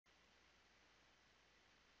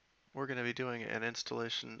We're going to be doing an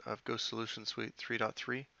installation of Ghost Solution Suite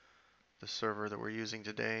 3.3. The server that we're using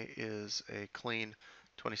today is a clean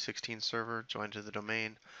 2016 server joined to the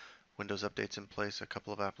domain, Windows updates in place, a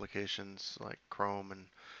couple of applications like Chrome and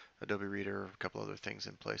Adobe Reader, a couple other things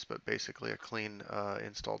in place, but basically a clean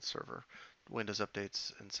installed server, Windows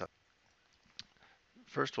updates and such.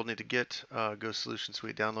 First, we'll need to get Ghost Solution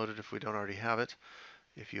Suite downloaded if we don't already have it.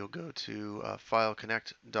 If you'll go to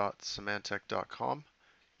fileconnect.symantec.com,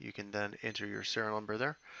 you can then enter your serial number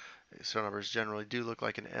there. Serial numbers generally do look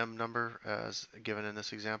like an M number as given in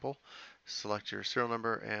this example. Select your serial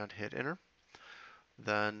number and hit enter.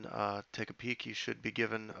 Then take a peek. You should be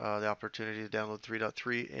given the opportunity to download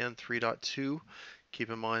 3.3 and 3.2. Keep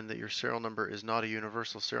in mind that your serial number is not a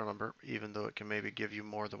universal serial number, even though it can maybe give you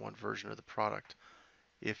more than one version of the product.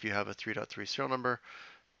 If you have a 3.3 serial number,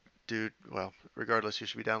 regardless, you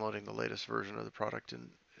should be downloading the latest version of the product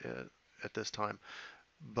at this time.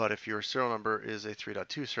 But if your serial number is a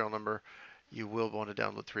 3.2 serial number, you will want to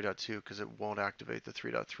download 3.2 because it won't activate the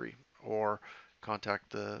 3.3, or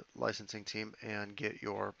contact the licensing team and get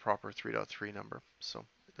your proper 3.3 number. So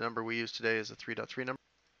the number we use today is a 3.3 number,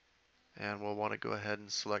 and we'll want to go ahead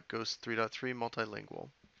and select Ghost 3.3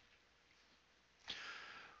 multilingual.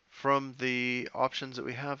 From the options that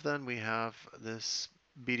we have then, we have this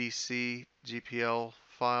BDC GPL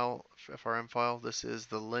file, FRM file. This is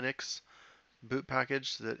the Linux boot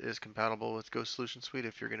package that is compatible with Ghost Solution Suite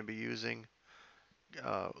if you're going to be using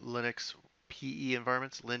Linux PE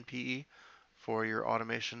environments, LinPE, for your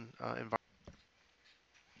automation environment.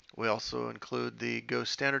 We also include the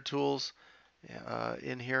Ghost standard tools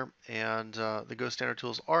in here, and the Ghost standard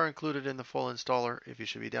tools are included in the full installer if you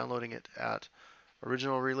should be downloading it at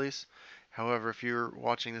original release. However, if you're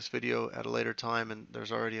watching this video at a later time and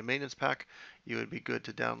there's already a maintenance pack, you would be good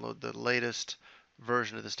to download the latest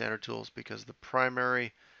version of the standard tools, because the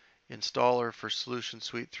primary installer for Solution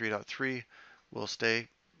Suite 3.3 will stay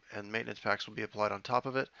and maintenance packs will be applied on top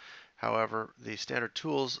of it. However, the standard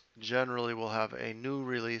tools generally will have a new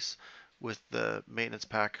release with the maintenance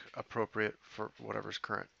pack appropriate for whatever's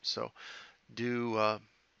current. So do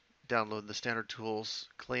download the standard tools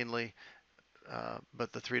cleanly,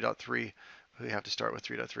 but the 3.3, we have to start with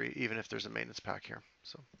 3.3 even if there's a maintenance pack here.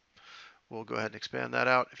 So we'll go ahead and expand that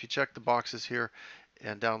out. If you check the boxes here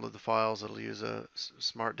and download the files, it'll use a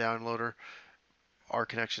smart downloader. Our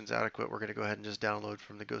connection's adequate. We're going to go ahead and just download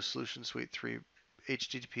from the Ghost Solution Suite 3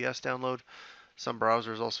 HTTPS download. Some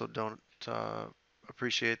browsers also don't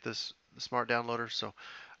appreciate the smart downloader, so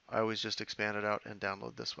I always just expand it out and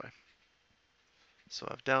download this way. So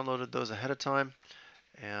I've downloaded those ahead of time,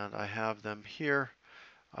 and I have them here.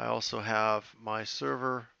 I also have my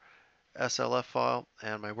server SLF file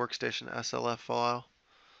and my workstation SLF file.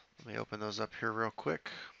 Let me open those up here real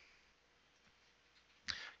quick.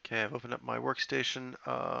 Okay, I've opened up my workstation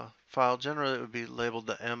file. Generally, it would be labeled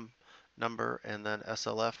the M number and then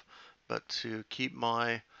SLF, but to keep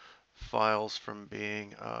my files from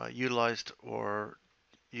being utilized or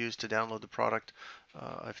used to download the product,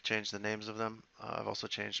 I've changed the names of them. I've also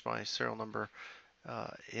changed my serial number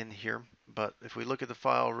in here. But if we look at the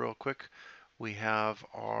file real quick, we have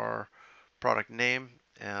our product name,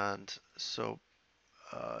 and so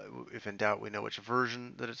if in doubt, we know which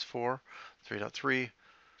version that it's for, 3.3.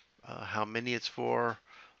 How many it's for,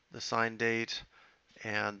 the sign date,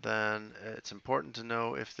 and then it's important to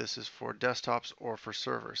know if this is for desktops or for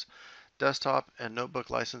servers. Desktop and notebook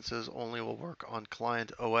licenses only will work on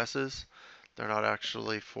client OSs. They're not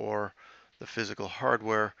actually for the physical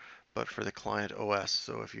hardware, but for the client OS.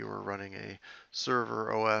 So if you were running a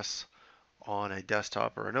server OS on a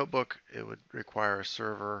desktop or a notebook, it would require a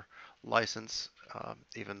server license,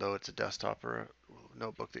 even though it's a desktop or a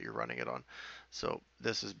notebook that you're running it on. So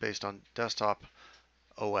this is based on desktop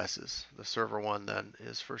OSs. The server one then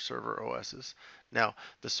is for server OSs. Now,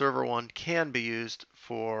 the server one can be used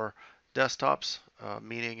for desktops,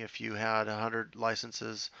 meaning if you had 100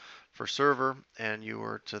 licenses for server and you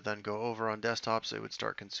were to then go over on desktops, it would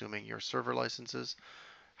start consuming your server licenses.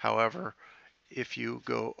 However, if you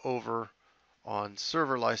go over on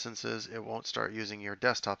server licenses, it won't start using your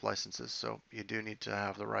desktop licenses, so you do need to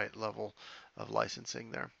have the right level of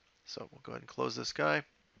licensing there. So we'll go ahead and close this guy.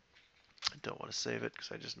 I don't want to save it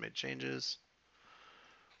because I just made changes.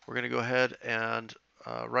 We're going to go ahead and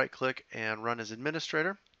right click and run as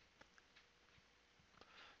administrator.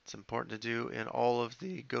 It's important to do in all of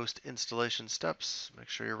the Ghost installation steps. Make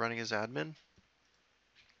sure you're running as admin.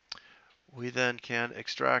 We then can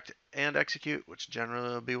extract and execute, which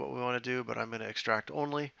generally will be what we want to do, but I'm going to extract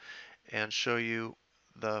only and show you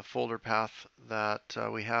the folder path that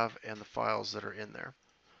we have and the files that are in there.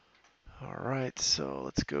 All right, so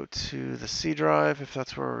let's go to the C drive if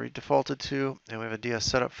that's where we defaulted to, and we have a DS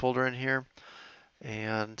setup folder in here.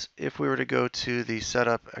 And if we were to go to the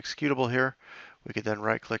setup executable here, we could then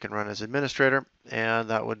right click and run as administrator,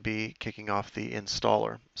 and that would be kicking off the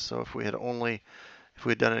installer. So if we had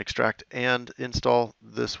done an extract and install,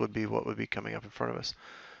 this would be what would be coming up in front of us.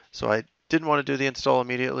 So I didn't want to do the install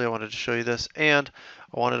immediately. I wanted to show you this, and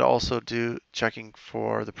I wanted to also do checking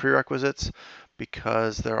for the prerequisites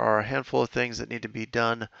because there are a handful of things that need to be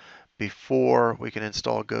done before we can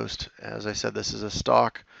install Ghost. As I said, this is a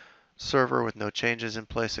stock server with no changes in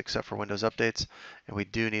place except for Windows updates, and we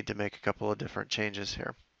do need to make a couple of different changes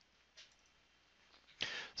here.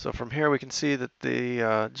 So from here we can see that the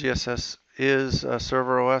GSS is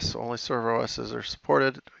server OS. Only server OSs are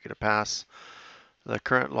supported. We get a pass. The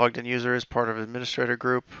current logged in user is part of administrator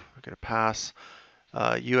group. We get a pass.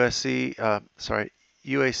 UAC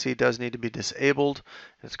does need to be disabled.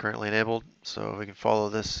 It's currently enabled, so we can follow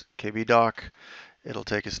this KB doc. It'll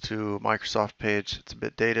take us to a Microsoft page. It's a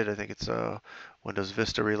bit dated. I think it's Windows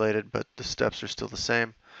Vista related, but the steps are still the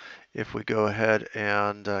same. If we go ahead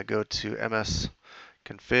and go to MS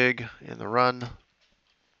config in the run,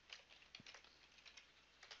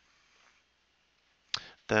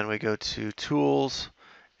 then we go to tools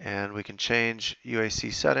and we can change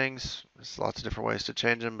UAC settings. There's lots of different ways to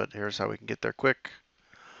change them, but here's how we can get there quick.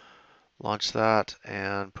 Launch that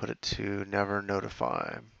and put it to never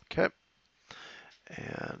notify. Okay.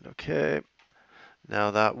 And okay.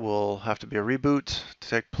 Now that will have to be a reboot to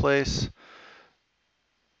take place.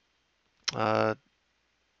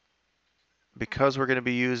 Because we're going to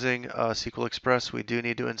be using SQL Express, we do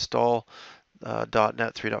need to install .NET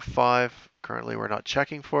 3.5. Currently we're not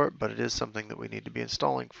checking for it, but it is something that we need to be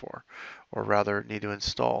installing for, or rather need to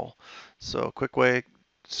install. So quick way,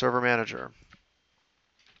 server manager.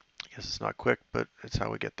 I guess it's not quick, but it's how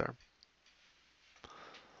we get there.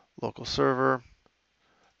 Local server,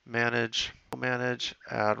 manage,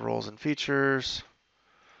 add roles and features.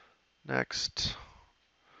 Next,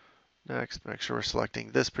 make sure we're selecting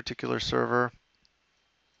this particular server.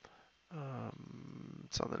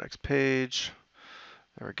 It's on the next page.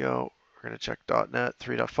 There we go. We're going to check .NET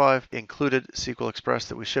 3.5 included SQL Express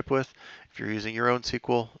that we ship with. If you're using your own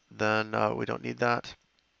SQL, then we don't need that.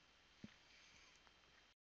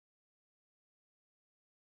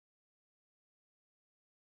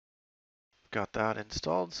 Got that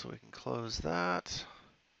installed, so we can close that.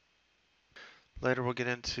 Later we'll get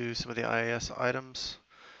into some of the IIS items.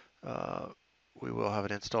 We will have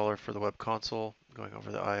an installer for the web console, going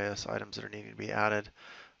over the IIS items that are needing to be added.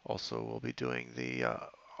 Also, we'll be doing the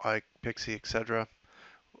pixi, etc.,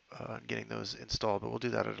 and getting those installed, but we'll do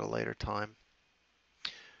that at a later time.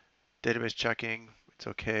 Database checking, it's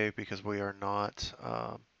okay because we are not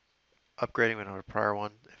upgrading. We don't have a prior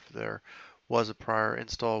one. If there was a prior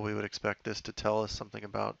install, we would expect this to tell us something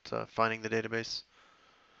about finding the database.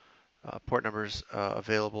 Port numbers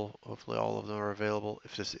available. Hopefully all of them are available.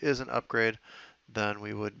 If this is an upgrade, then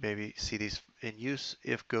we would maybe see these in use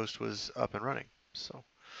if Ghost was up and running. So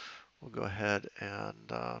we'll go ahead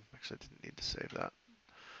and actually I didn't need to save that.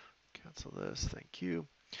 Cancel this. Thank you.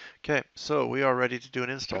 Okay, so we are ready to do an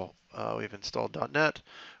install. We've installed .NET.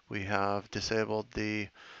 We have disabled the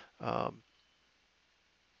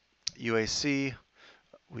UAC.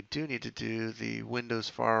 We do need to do the Windows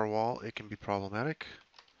firewall. It can be problematic.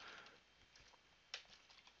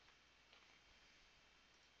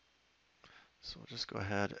 So we'll just go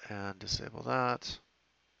ahead and disable that.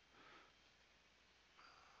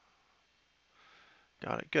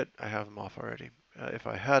 Got it. Good. I have them off already. If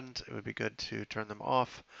I hadn't, it would be good to turn them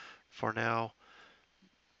off for now.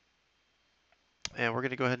 And we're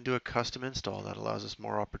going to go ahead and do a custom install. That allows us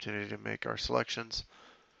more opportunity to make our selections.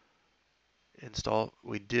 Install.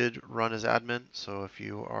 We did run as admin, so if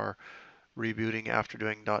you are rebooting after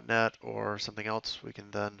doing .NET or something else, we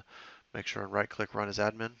can then make sure and right-click Run as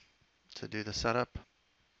admin to do the setup.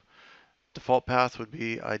 Default path would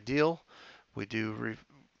be ideal. We do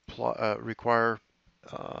require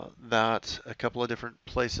that a couple of different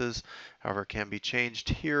places, however, it can be changed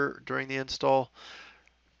here during the install.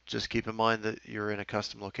 Just keep in mind that you're in a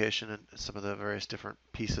custom location and some of the various different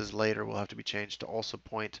pieces later will have to be changed to also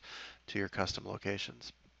point to your custom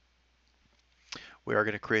locations. We are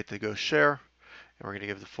going to create the Ghost share and we're going to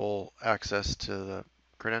give the full access to the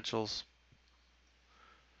credentials.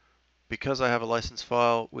 Because I have a license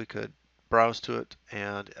file, we could browse to it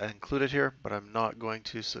and include it here, but I'm not going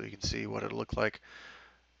to, so you can see what it'll look like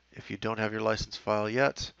if you don't have your license file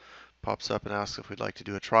yet. Pops up and asks if we'd like to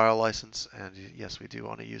do a trial license, and yes, we do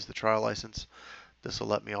want to use the trial license. This will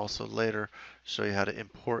let me also later show you how to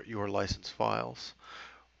import your license files.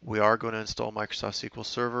 We are going to install Microsoft SQL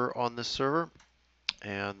Server on this server,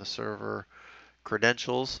 and the server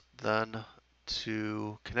credentials then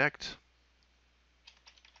to connect.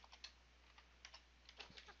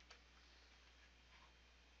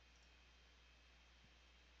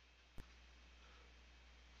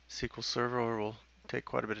 SQL Server will take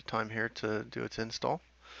quite a bit of time here to do its install.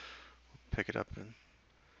 Pick it up in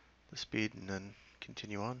the speed and then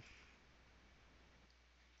continue on.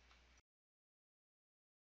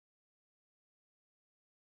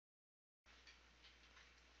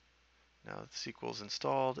 Now that SQL is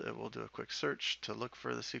installed, it will do a quick search to look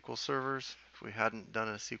for the SQL servers. If we hadn't done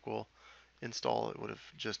a SQL install, it would have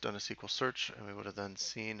just done a SQL search, and we would have then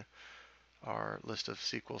seen our list of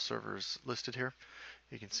SQL servers listed here.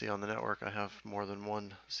 You can see on the network I have more than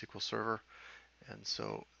one SQL server, and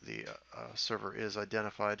so the server is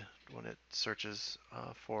identified when it searches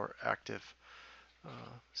for active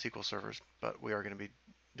SQL servers, but we are going to be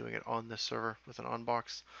doing it on this server with an on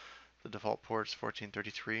box. The default port is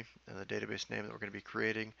 1433, and the database name that we're going to be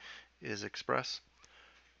creating is Express.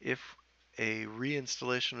 If a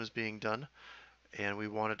reinstallation was being done and we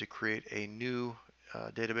wanted to create a new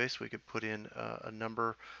database, we could put in a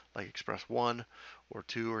number like Express 1 or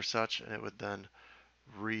 2 or such, and it would then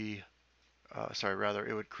it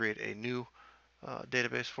would create a new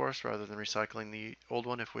database for us rather than recycling the old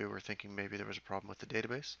one if we were thinking maybe there was a problem with the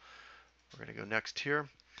database. We're going to go next here.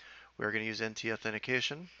 We're going to use NT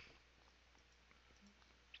authentication.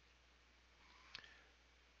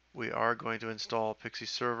 We are going to install pixi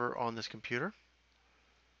server on this computer.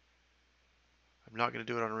 I'm not going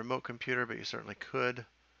to do it on a remote computer, but you certainly could.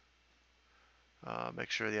 Make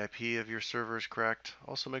sure the IP of your server is correct.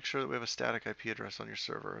 Also make sure that we have a static IP address on your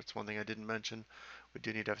server. It's one thing I didn't mention. We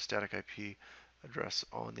do need to have a static IP address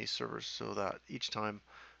on these servers so that each time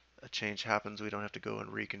a change happens, we don't have to go and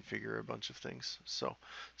reconfigure a bunch of things. So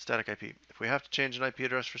static IP. If we have to change an IP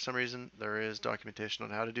address for some reason, there is documentation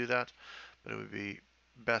on how to do that, but it would be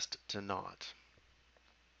best to not.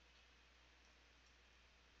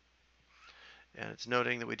 And it's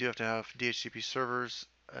noting that we do have to have DHCP servers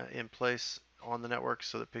in place on the network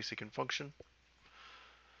so that pixi can function.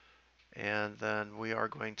 And then we are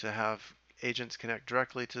going to have agents connect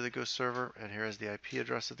directly to the Ghost server, and here is the IP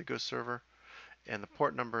address of the Ghost server and the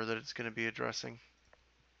port number that it's going to be addressing.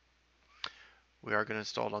 We are going to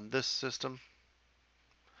install it on this system,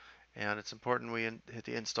 and it's important we hit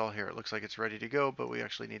the install here. It looks like it's ready to go, but we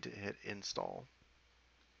actually need to hit install.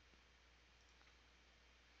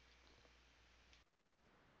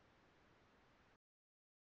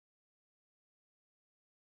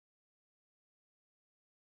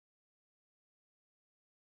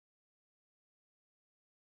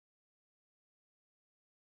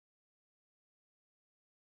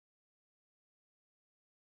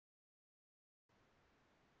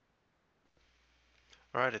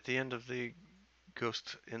 Alright, at the end of the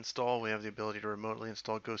Ghost install, we have the ability to remotely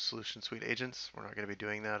install Ghost Solution Suite agents. We're not going to be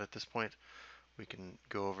doing that at this point. We can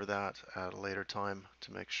go over that at a later time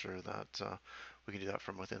to make sure that we can do that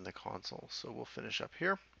from within the console. So we'll finish up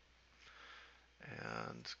here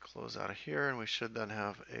and close out of here, and we should then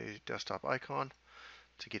have a desktop icon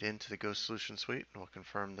to get into the Ghost Solution Suite, and we'll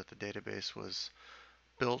confirm that the database was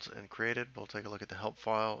built and created. We'll take a look at the help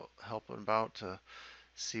file, help and about, to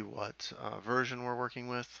see what version we're working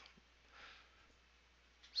with,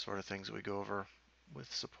 sort of things we go over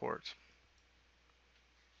with support.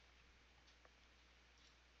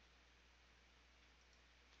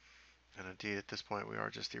 And indeed, at this point, we are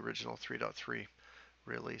just the original 3.3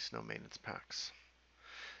 release, no maintenance packs.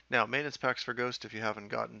 Now, maintenance packs for Ghost, if you haven't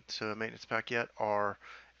gotten to a maintenance pack yet, are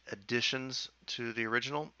additions to the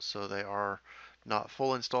original. So they are not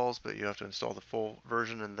full installs, but you have to install the full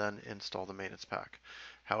version and then install the maintenance pack.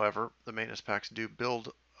 However, the maintenance packs do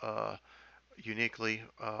build uniquely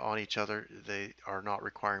on each other. They are not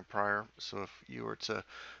requiring prior. So if you were to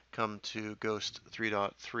come to Ghost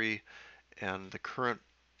 3.3 and the current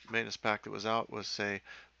maintenance pack that was out was, say,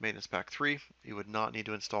 maintenance pack 3, you would not need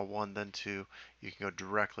to install 1, then 2. You can go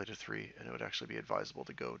directly to 3, and it would actually be advisable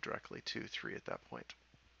to go directly to 3 at that point.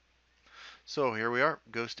 So here we are.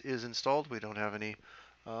 Ghost is installed. We don't have any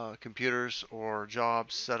computers or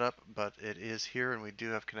jobs set up, but it is here, and we do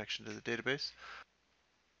have connection to the database.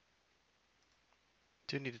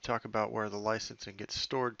 Do need to talk about where the licensing gets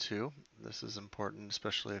stored to. This is important,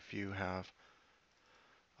 especially if you have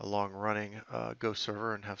a long-running Go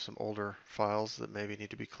server and have some older files that maybe need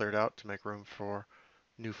to be cleared out to make room for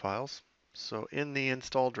new files. So in the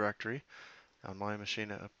install directory on my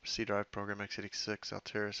machine, a C drive program x86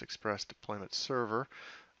 Altiris Express deployment server,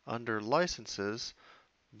 under licenses,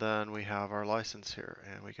 then we have our license here,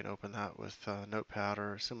 and we can open that with Notepad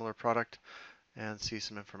or a similar product and see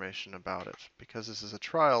some information about it. Because this is a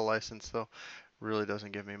trial license, though, really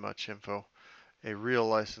doesn't give me much info. A real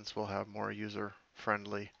license will have more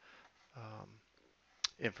user-friendly um,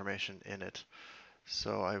 information in it.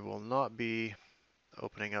 So I will not be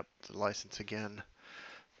opening up the license again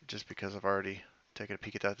just because I've already taken a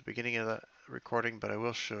peek at that at the beginning of the recording, but I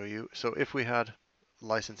will show you. So if we had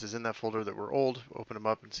licenses in that folder that were old, open them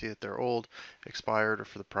up and see that they're old, expired, or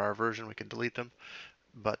for the prior version, we can delete them.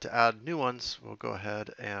 But to add new ones, we'll go ahead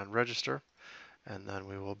and register, and then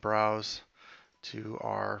we will browse to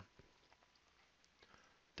our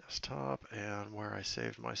desktop and where I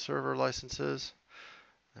saved my server licenses.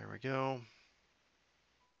 There we go.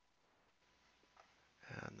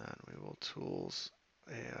 And then we will tools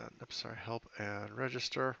and, oops, sorry, help and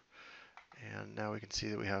register. And now we can see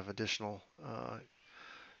that we have additional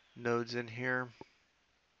nodes in here.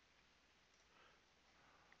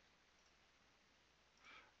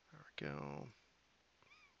 There we go.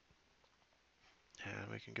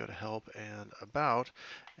 And we can go to help and about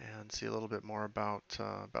and see a little bit more about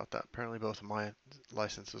that. Apparently both of my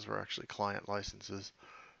licenses were actually client licenses,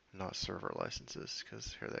 not server licenses,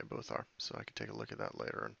 because here they both are. So I can take a look at that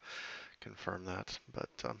later and confirm that, but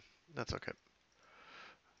that's okay.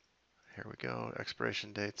 Here we go,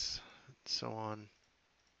 expiration dates, and so on.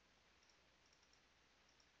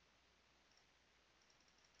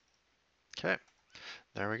 Okay,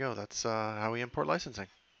 there we go. That's how we import licensing.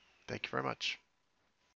 Thank you very much.